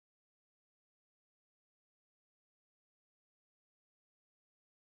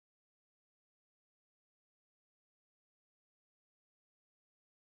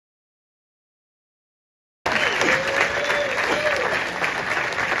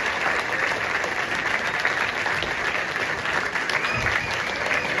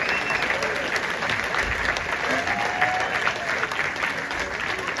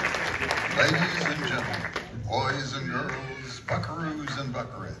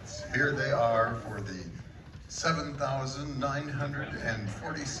cowboys. Here they are for the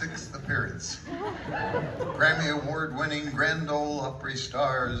 7,946th appearance. Grammy Award-winning Grand Ole Opry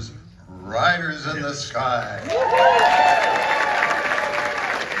stars, Riders in the Sky.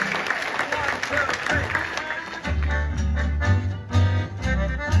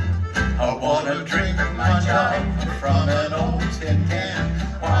 I wanna drink my job from an old tin can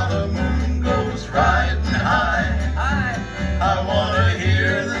while the moon goes riding high. I wanna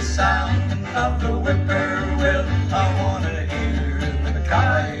hear the sound of the whippoorwill. I wanna hear the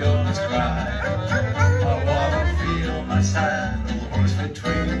coyotes cry. I wanna feel my saddle horse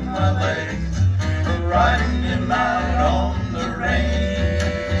between my legs, riding him out on the range.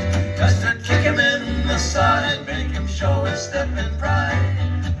 Just to kick him in the side, make him show his step in pride,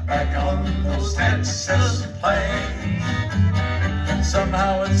 back on those Texas plains. And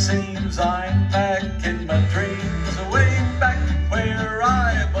somehow it seems I'm back in my dreams, way back where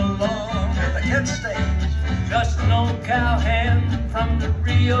I belong. At the kid stage, just an old cowhand from the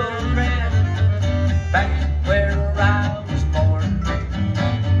Rio Grande, back where I was born.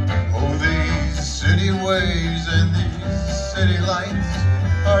 oh, these city ways and these city lights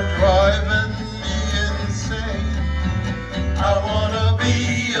are driving me insane. I wanna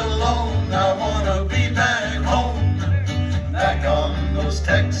be alone, I wanna be back home, back on those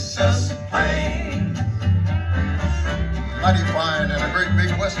Texas plains. Mighty fine and a great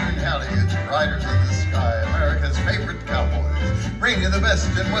big western alley, it's Riders in the Sky, America's favorite cowboys. Bring you the best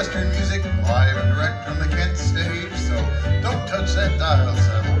in western music, live and direct from the Kent stage, so don't touch that dial,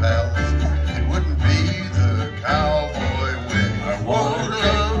 saddle pals, it wouldn't be the cowboy way. I wanna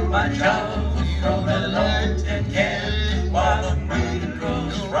drink my job from an old tin can while the moon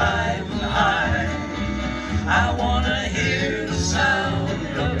goes riding high. I wanna hear the sound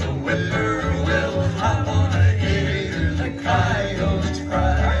of the whippoorwill. I wanna hear the coyotes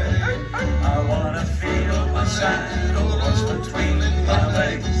cry. I wanna feel my saddle horse between my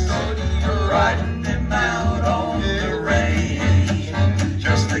legs, riding him out on the range.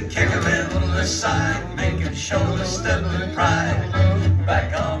 Just to kick him in the side, make him show the step of pride,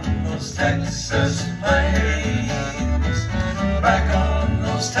 back on those Texas plains, back on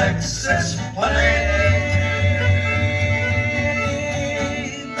those Texas plains.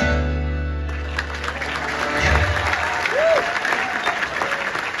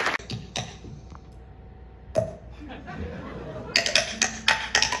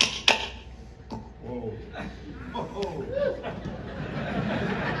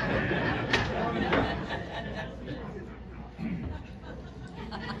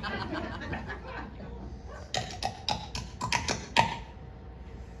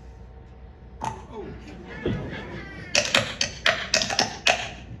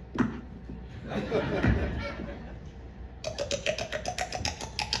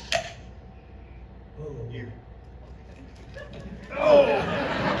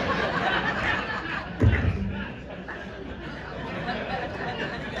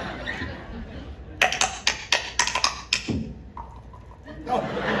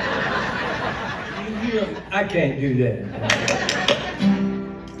 I can't do that.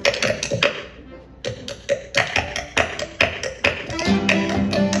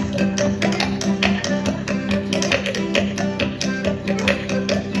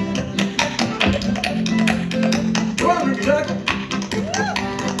 Come on, Kentucky.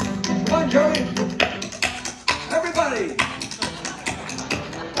 Come on, Joey. Everybody.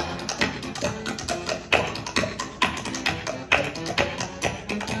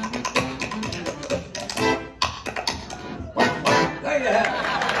 There you have it.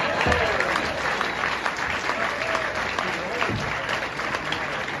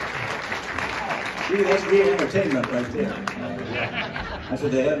 See, that's real entertainment right there. That's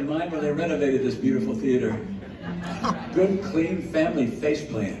what they had in mind when they renovated this beautiful theater. Good, clean family face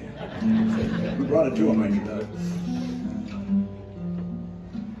playing. We brought it to them, ain't you, Doug?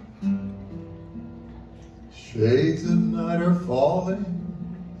 Shades of night are falling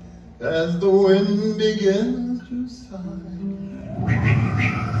as the wind begins to sigh,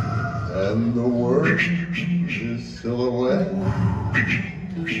 and the world is silhouette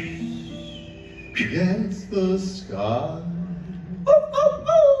against the sky.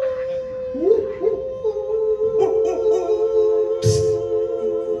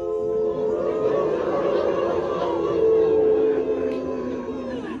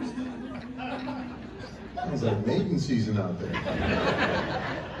 Sounds like mating season out there.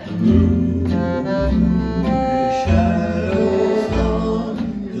 Blue shadows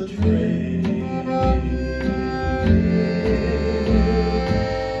on the train,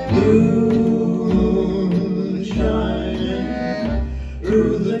 blue moon shining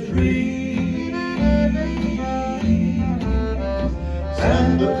through the trees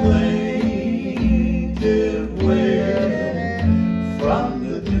and the plaintive wail from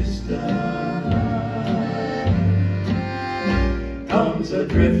the distance comes a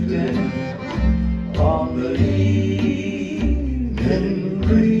drifting on the evening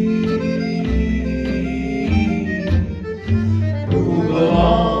breeze. Move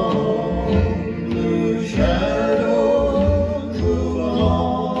along, blue shadows, move along.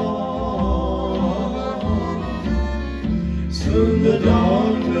 Soon the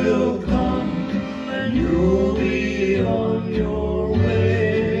dawn will come and you'll be on your way.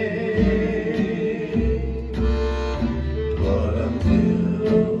 But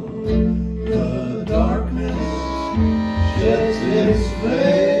until the darkness sheds its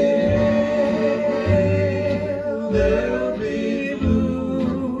veil, there'll be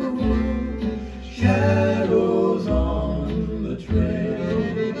blue shadows on the trail.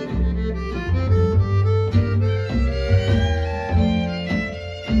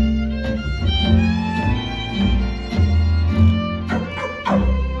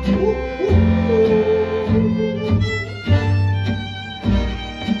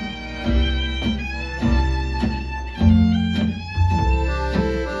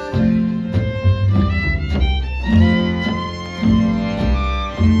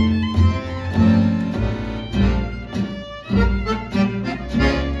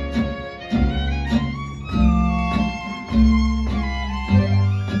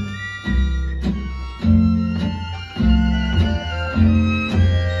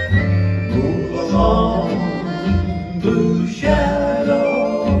 Blue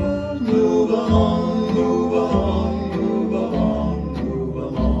shadows, move along, move along, move along, move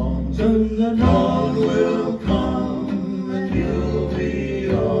along. Soon the dawn will come and you'll be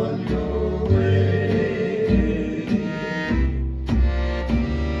on your way.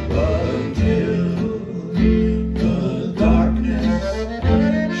 But until the darkness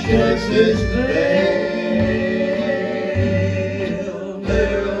sheds its veil,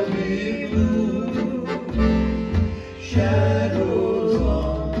 there'll be blue shadows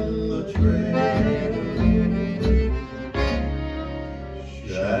on the trail.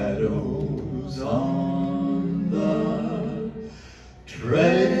 Shadows on the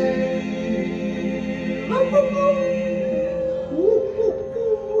trail.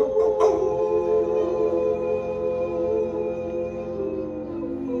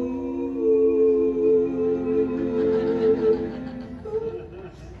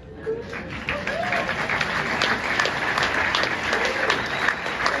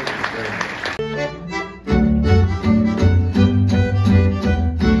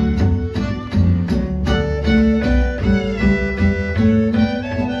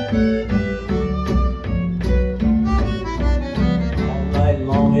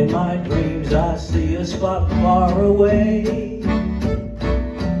 In my dreams I see a spot far away,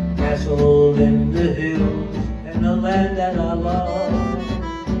 nestled in the hills in the land that I love.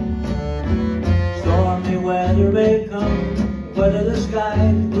 Stormy weather may come, whether the sky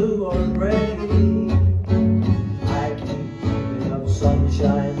is blue or gray. I keep dreaming of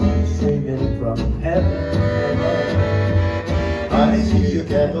sunshine streaming from heaven above. I see a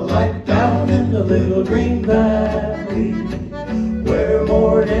candlelight down in the little green valley, where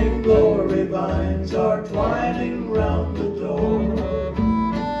morning glory vines are twining round the door.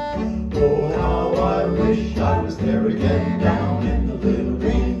 Oh, how I wish I was there again, down in the little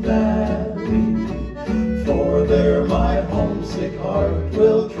green valley, for there my homesick heart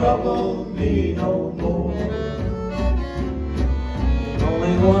will trouble me no more.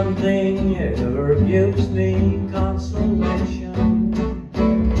 Only one thing ever gives me consolation,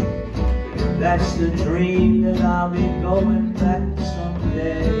 that's the dream that I'll be going back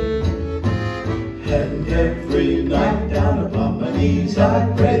someday. And every night down upon my knees I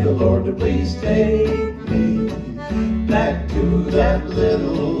pray the Lord to please take me back to that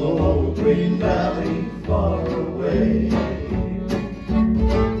little old green valley far away.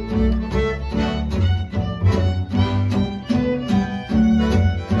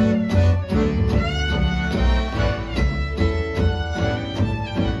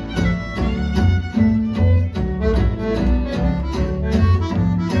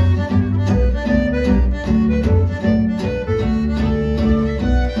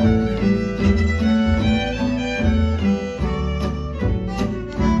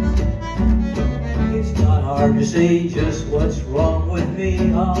 Hard to see just what's wrong with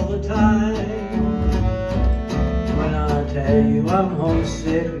me all the time. When I tell you I'm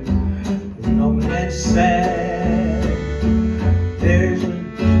homesick, lonely and sad, there's a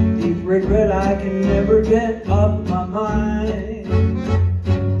deep regret I can never get off my mind.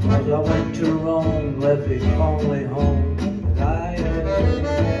 only home that I ever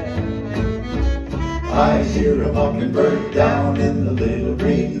had. I hear a mockingbird down in the little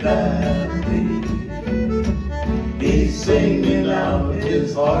green valley. He's singing out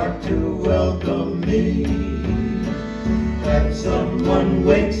his heart to welcome me. And someone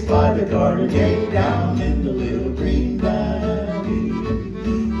waits by the garden gate down in the little green valley.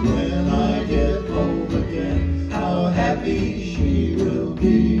 When I get home again, how happy she will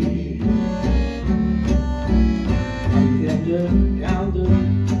be.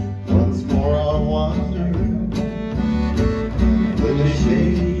 Once more I'll wander. When the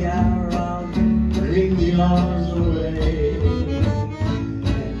shady hour I'll bring the arms away.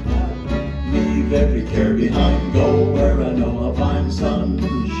 Leave every care behind, go where I know I'll find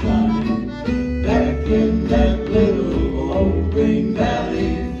sunshine. Back in that little old green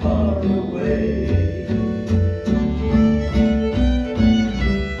valley far away.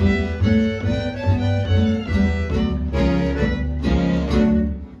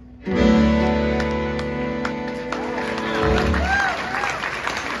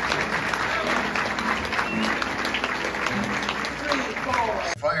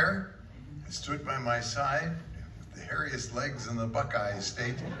 Fire stood by my side with the hairiest legs in the Buckeye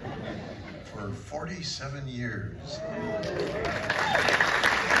State for 47 years.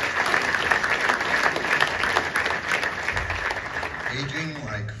 Aging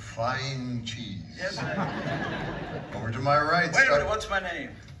like flying cheese. Yes. Over to my right. Wait a minute, what's my name?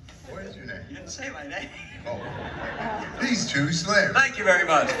 What is your name? You didn't say my name. Oh. These two Slim. Thank you very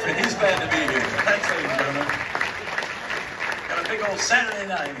much. He's glad to be here. Thanks, ladies and gentlemen. Got a big old Saturday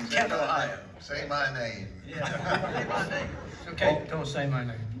night in Kent, Ohio. Say my name. Yeah. Say my name. Okay, don't say my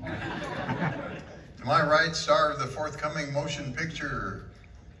name. To my right, star of the forthcoming motion picture,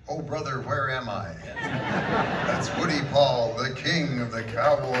 Oh Brother, Where Am I? That's Woody Paul, the king of the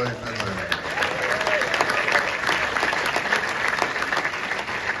cowboy fiddler.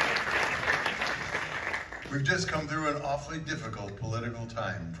 We've just come through an awfully difficult political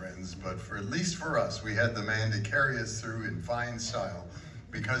time, friends, but for at least for us, we had the man to carry us through in fine style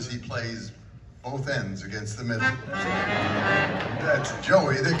because he plays both ends against the middle. That's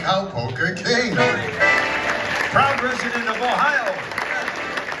Joey the Cowpoker King. Proud resident of Ohio.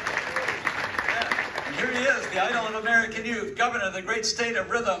 And here he is, the idol of American youth, governor of the great state of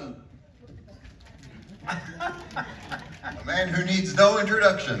rhythm. A man who needs no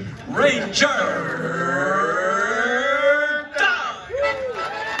introduction. Ranger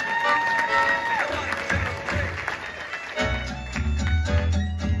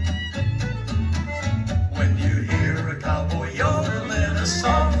When you hear a cowboy yodeling a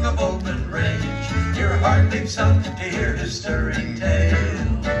song of open range, your heart leaps up to hear his stirring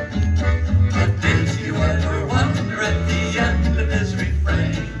tale. But did you ever wonder at the end of his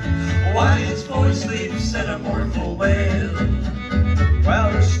refrain why his voice leaps in a mournful wail?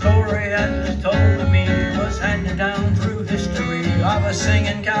 Well, the story that was told to me was handed down through history of a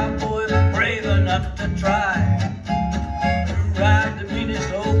singing cowboy brave enough to try. Who ride the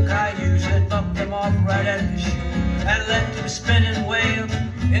meanest old cayuse that bumped him off right at the shoe and left him spinning way up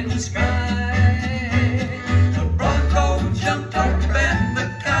in the sky. The bronco jumped up and the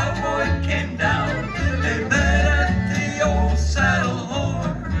cowboy came down. They met at the old saddle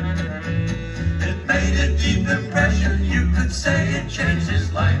horn. It made a deep impression, you could say it changed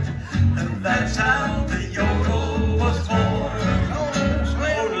his life, and that's how the yodel was born.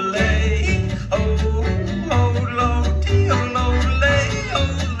 Yodelay, oh, oh, lo, dee, oh, lo, lay,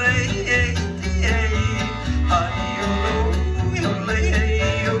 oh, lay, hi-yo-lo, yodelay,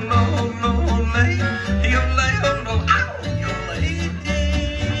 oh, lo, lo, lay, yodelay, oh, lo, ow, yodelay,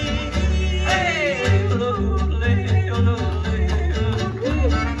 dee. Hey, oh, lo, lay, oh, lo, lay, oh,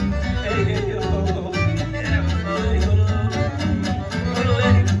 hey, oh, yeah, oh, lo, lay, oh, lo,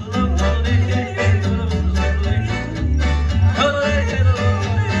 lay, oh, lo,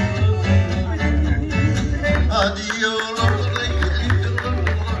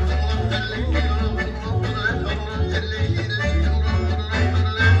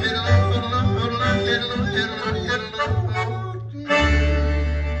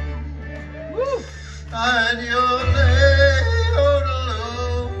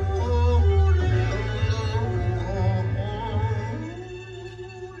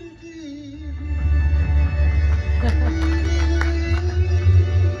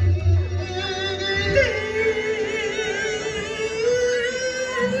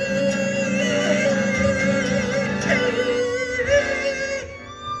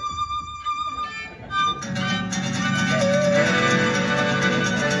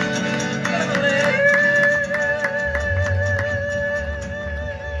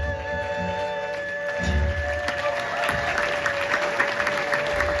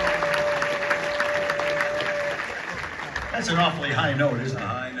 an awfully high note, isn't it?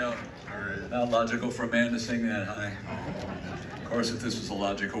 I know. Not logical for a man to sing that high. Of course, if this was a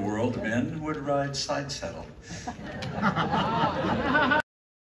logical world, men would ride side saddle.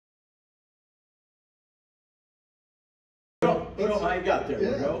 How you got there,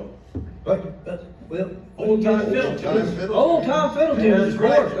 Joe? Well, old time fiddle tunes. Old time fiddle tunes, of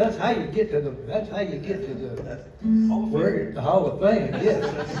course. That's how you get to the. That's how you get to the Hall of Fame. Yes,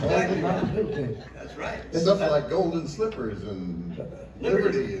 old time fiddle tunes. That's right. Stuff like Golden Slippers and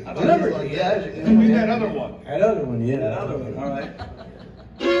Liberty. Liberty, yeah. And that other one. That other one, yeah. That other one, all right.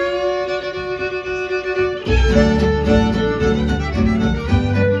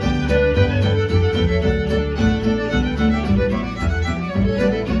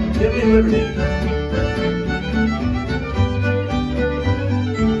 Give me liberty.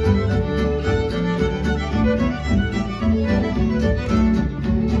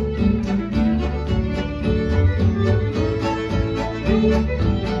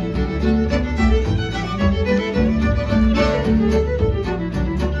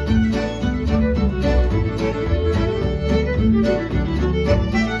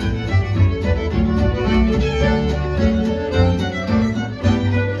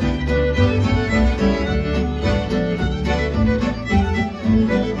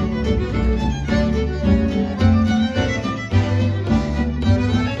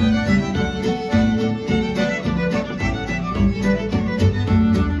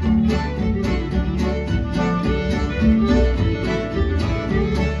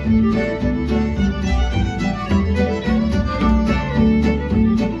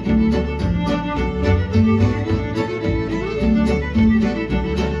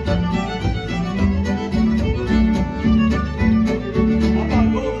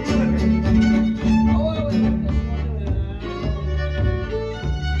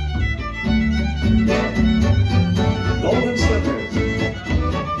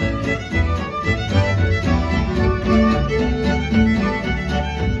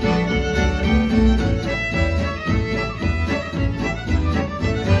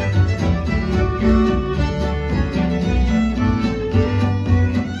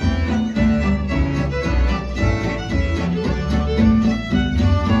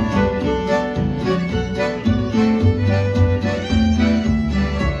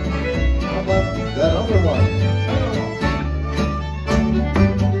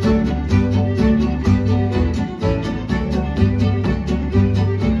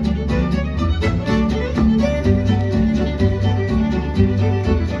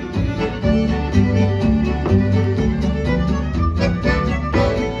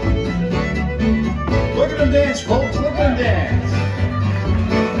 Dance, folks, look and dance.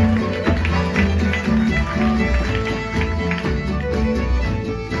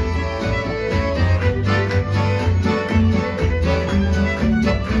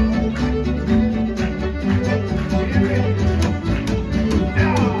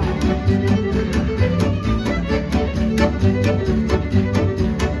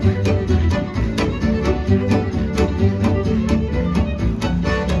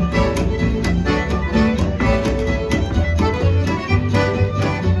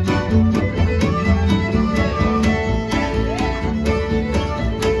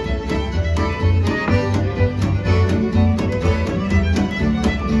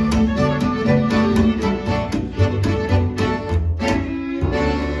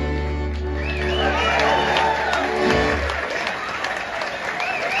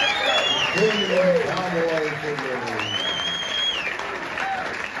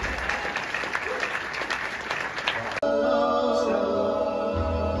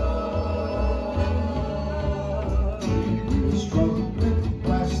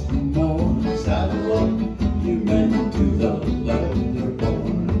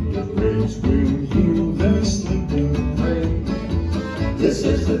 This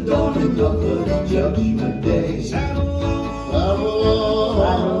is the dawning of the judgment day. Saddle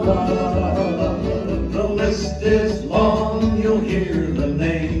on, the list is long, you'll hear the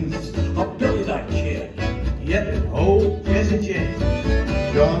names of Billy the Kid, yep, Hope is a Jet,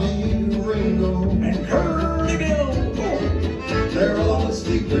 Johnny Ringo, and Curly Bill. They're all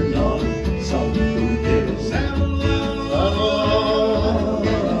sleeping on some blue hill. Saddle on,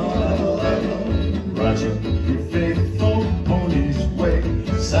 rise up your faithful pony's way.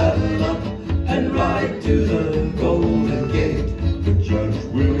 Saddle up and ride to the Golden Gate. The judge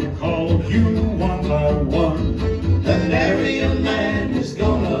will call you one by one, and nary a man is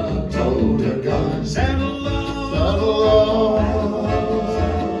gonna tote a gun. Saddle on,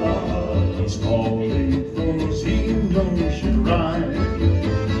 he's calling those he knows should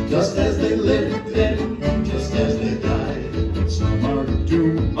ride, just as they lived and just as they died.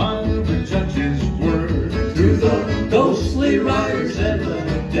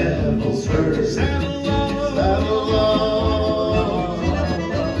 devil's herd. Saddle on, saddle on.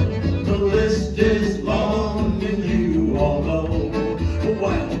 The list is long and you all know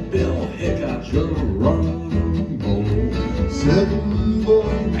Wild Bill Hickok, Geronimo, Sitting Bull,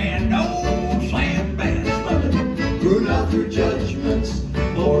 and old Slam Bass, who not through judgments,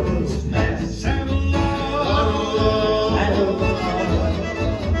 mortals mass. Saddle on, saddle on.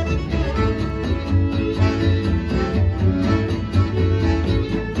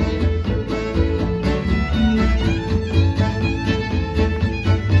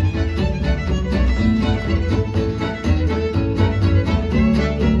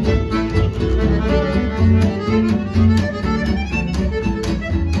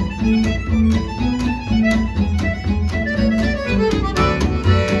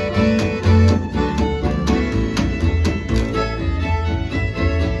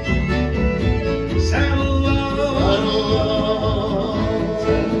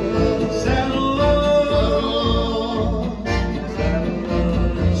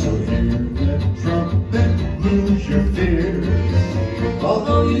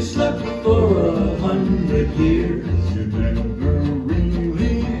 Although you slept for 100 years, you never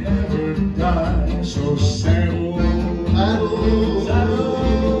really ever die. So saddle, saddle,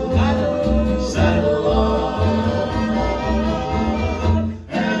 saddle, saddle, saddle on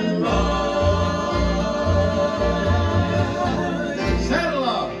and ride. Saddle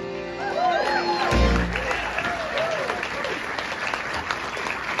on.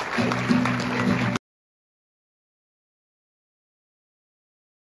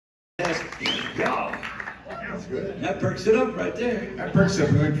 Yeah. That's good. That perks it up right there. That perks up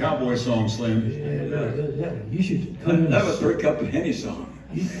a good cowboy song, Slim. Yeah, you should come That would in. perk up any song.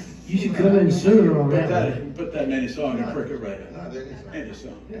 You should come in sooner on that one. Put that in any song and perk it right up. Not any song. Any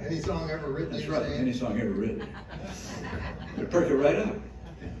song. Any song ever written? That's you're right. saying? Any song ever written. It'll perk it right up.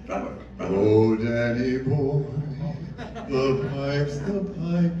 Right up. Right up. Oh, Danny boy, the pipes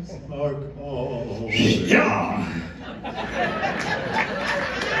are calling. Yeah!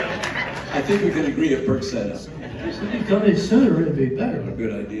 I think we can agree it perks that up. If you come in sooner, it'd be better. A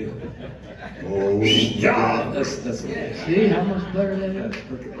good idea. Oh, Yeah! That's See how much better that is?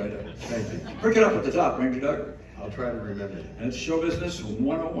 perk it right up. Thank you. Perk it up at the top, Ranger Doug. I'll try to remember. That's show business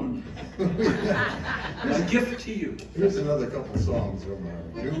 101. It's a gift to you. Here's another couple songs from our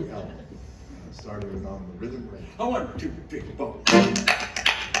new album, starting with On the Rhythm Range. 1, 2, 3, 4.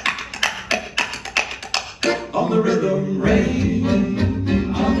 On the rhythm rain,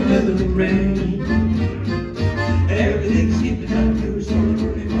 on the rhythm rain. Everything's keeping time to a sort of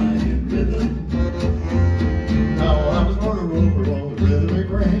early mind in rhythm. Now I was born a rover on the rhythmic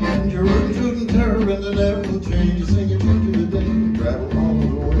range. You're rootin', tootin', turrin', and it never will change. You sing it to the day, travel all the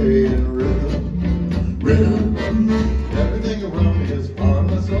way in rhythm. Rhythm. Everything around me is part of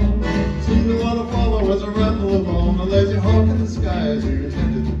my soul. Seem to want to follow as I ramble along. A lazy hawk in the skies, you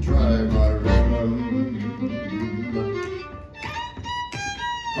tempted to try my rhythm.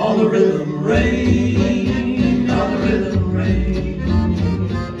 On the rhythm rain, on the rhythm rain.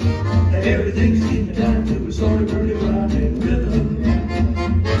 Everything's keeping time to a sort of early mind in rhythm.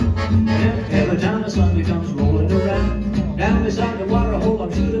 Every time the sun comes rolling around, down beside the water hole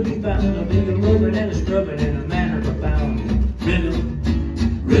I'm sure to be found. A big rubbing and a scrubbing in a manner profound. Rhythm,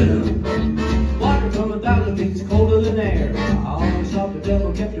 Rhythm. water from 1,000 feet colder than air. I always thought the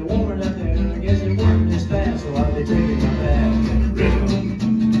devil kept you warmer down there. I guess it worked this fast, so I'll be taking my bath. Rhythm.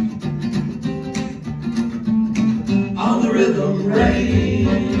 On the rhythm rain,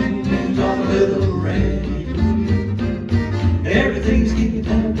 on the rhythm rain. Everything's keeping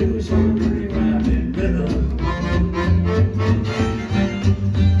time to a sort of early rhyme in rhythm.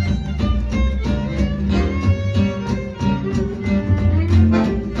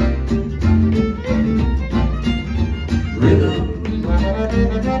 Rhythm.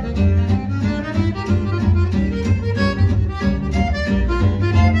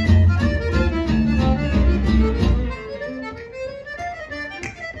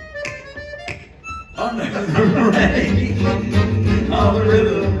 On the rhythm rain, on the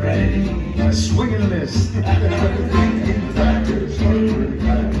rhythm rain. A swing and a miss.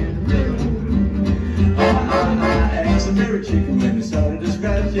 I asked the mirror chicken when he started to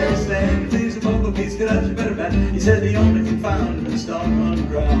scratch. Yes, and please the bumblebees get out your better bat. He said the only thing found in the stone on the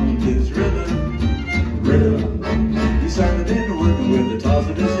ground is rhythm, rhythm. He started into working with the toss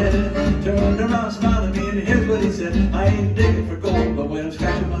of his head. Turned around smiling at me and here's what he said. I ain't digging for gold, but when I'm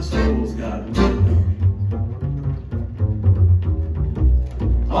scratching my soul's got rhythm.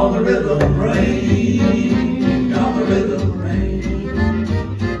 On the rhythm rain.